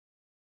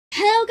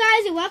Hello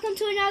guys and welcome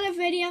to another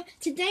video.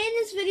 Today in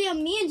this video,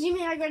 me and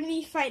Jimmy are going to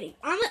be fighting.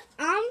 I'm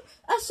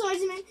a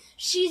swordsman,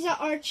 she's an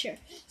archer.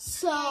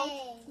 So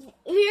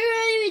we're going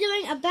to be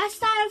doing a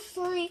best out of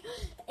 3,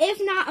 if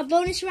not a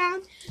bonus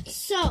round.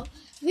 So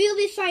we'll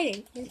be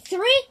fighting in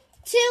 3,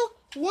 2,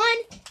 1,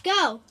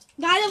 go.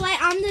 By the way,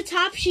 I'm the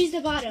top, she's the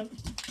bottom.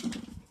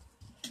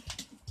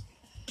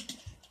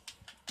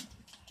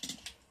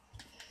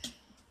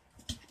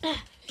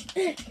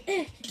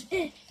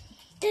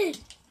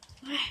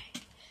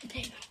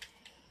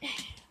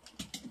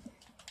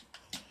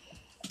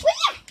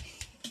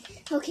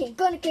 Okay,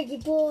 go to cookie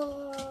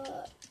boy.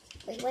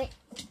 Wait.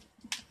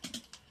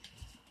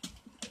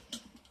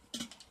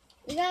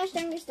 You gotta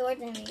stronger sword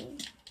than me.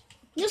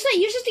 No, so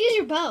you're supposed to use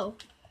your bow.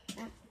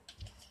 Oh.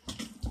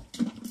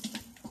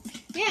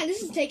 Yeah,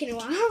 this is taking a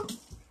while.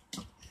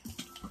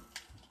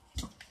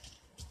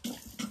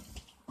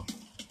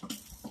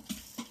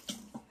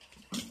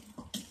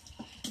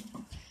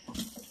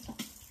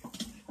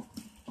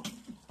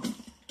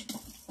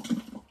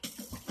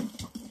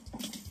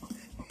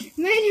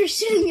 Man, you're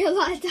shooting me a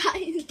lot of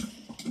times.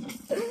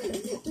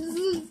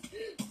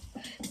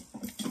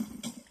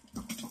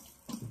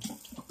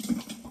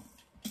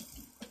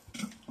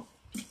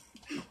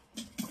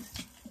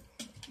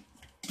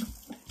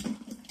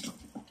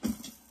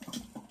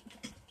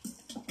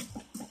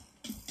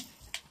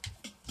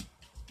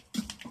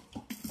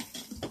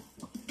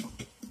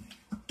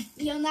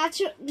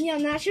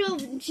 Natural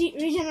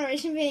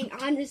regeneration being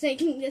on is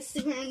making this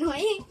super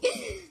annoying,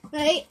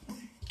 right?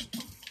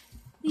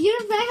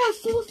 You're back at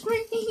full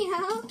freaking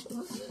out?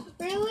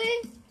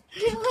 Really?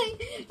 Really?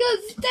 Go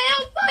stay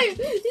on fire!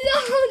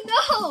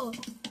 No!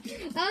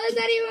 How is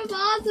that even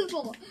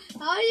possible?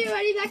 How are you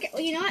already back at...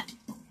 Well, you know what?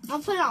 I'll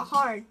put it out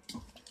hard.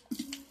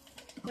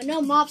 But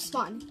no mob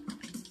spawn.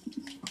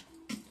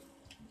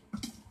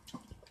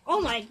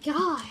 Oh my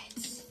god.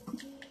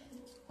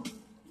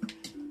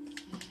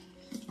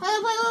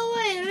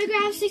 Wait. Let me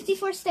grab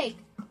 64 steak.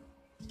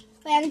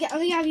 Wait, I'm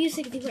gonna grab you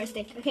 64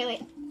 steak. Okay,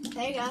 wait.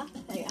 There you go.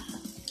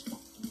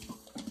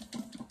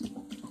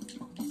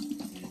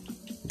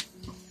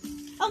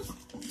 Oh,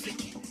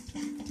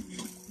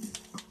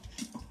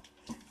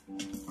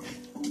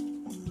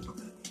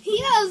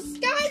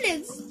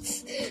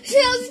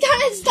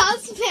 Scarlet, stop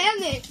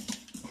spamming.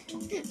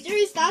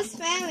 Jimmy, stop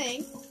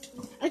spamming.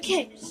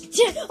 Okay.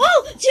 Jimmy's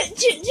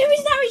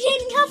not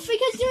regaining health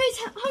because Jimmy's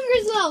hunger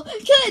is low.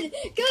 Good.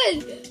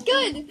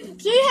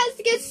 Jimmy has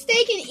to get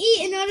steak and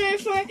eat in order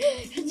for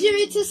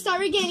Jimmy to start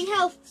regaining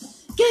health.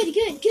 Good.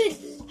 Okay.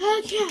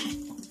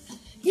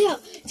 Yo,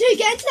 Jimmy,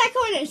 get into that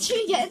corner.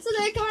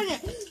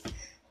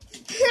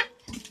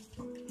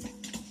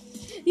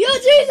 Yo,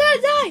 Jimmy's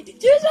gonna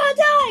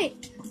die.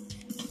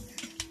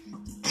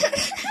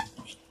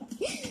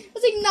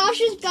 That's like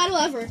nauseous battle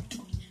ever.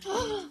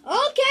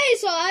 Okay,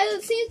 so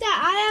it seems that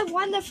I have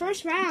won the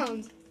first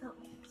round. Oh,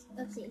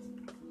 oopsies.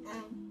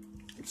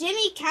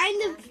 Jimmy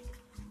kind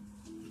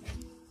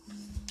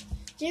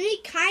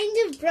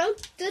of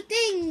broke the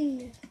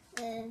thing.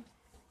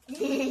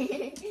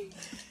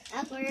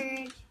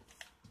 Upward.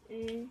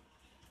 Okay,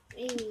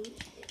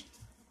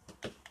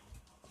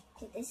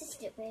 this is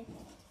stupid.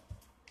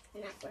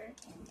 And upward.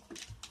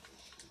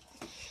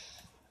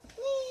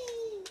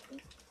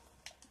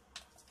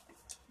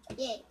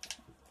 Yay.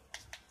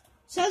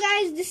 So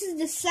guys, this is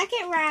the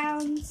second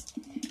round.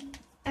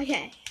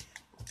 Okay.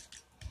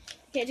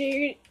 Okay, so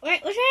you're gonna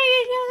wait, which way are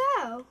you gonna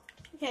go?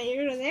 Okay,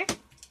 you're gonna go there?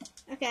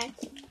 Okay.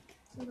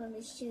 I'm gonna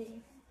be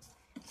shooting.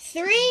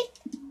 3,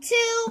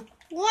 2,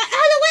 1.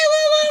 Oh no,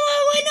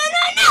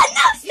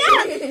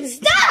 wait,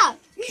 stop!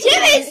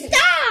 Jimmy,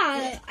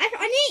 stop! I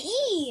need to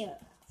eat.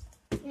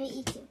 I'm gonna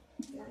eat you.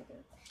 No, I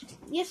don't.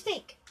 You have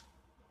steak.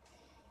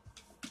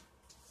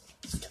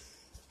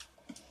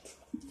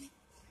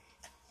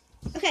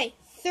 Okay,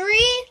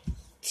 3,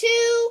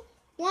 2,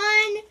 1,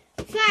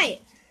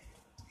 fight.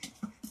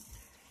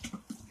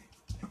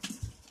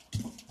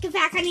 Get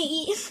back, I need to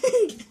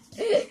eat.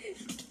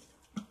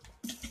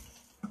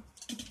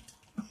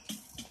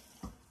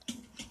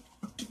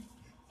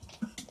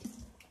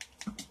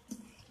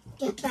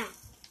 Get back.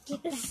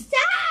 Stop!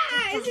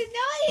 It's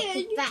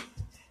annoying.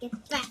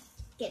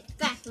 Get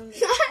back from me.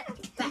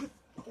 Get back.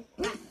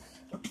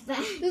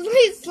 This would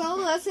be so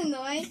less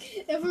annoying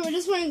if we were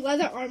just wearing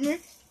leather armor.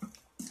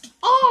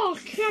 Oh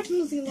crap, I'm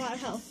losing a lot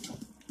of health.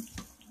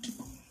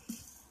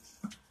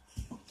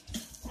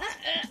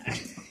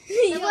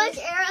 How much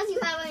arrows you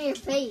have on your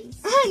face?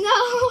 I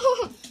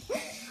know.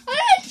 I'm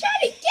gonna try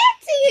to get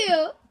to you.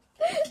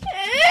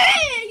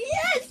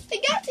 Yes, I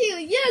got to you.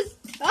 Yes.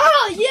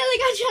 Oh, yes, I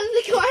got you out of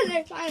the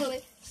corner,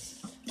 finally.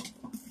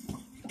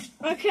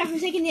 Oh crap, I'm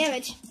taking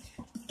damage.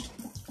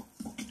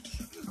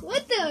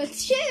 What the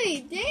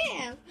shitty,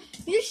 damn.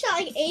 You shot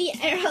like 8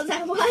 arrows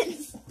at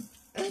once.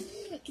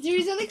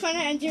 Jimmy's in the corner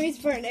and Jimmy's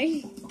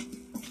burning.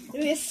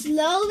 We're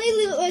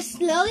slowly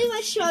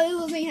but surely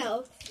losing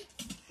health.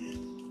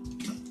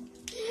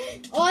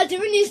 Oh,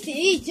 Jimmy needs to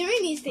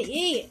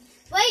eat.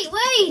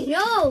 Wait,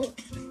 no!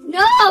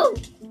 No!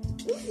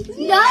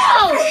 No!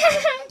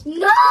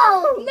 No!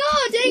 No,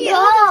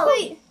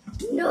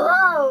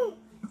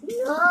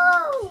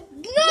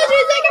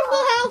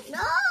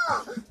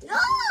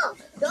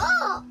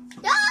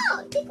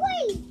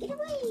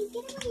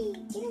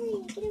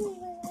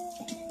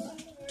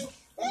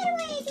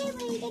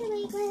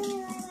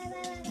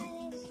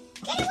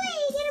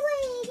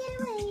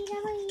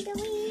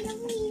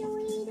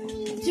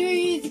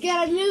 Drew's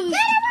gotta lose.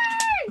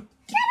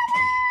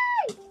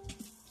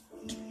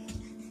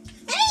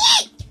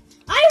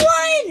 I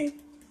won!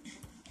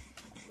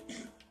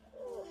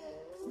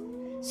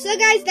 So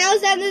guys, that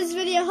was the end of this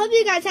video. Hope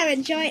you guys have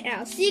enjoyed, and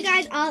I'll see you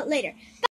guys all later.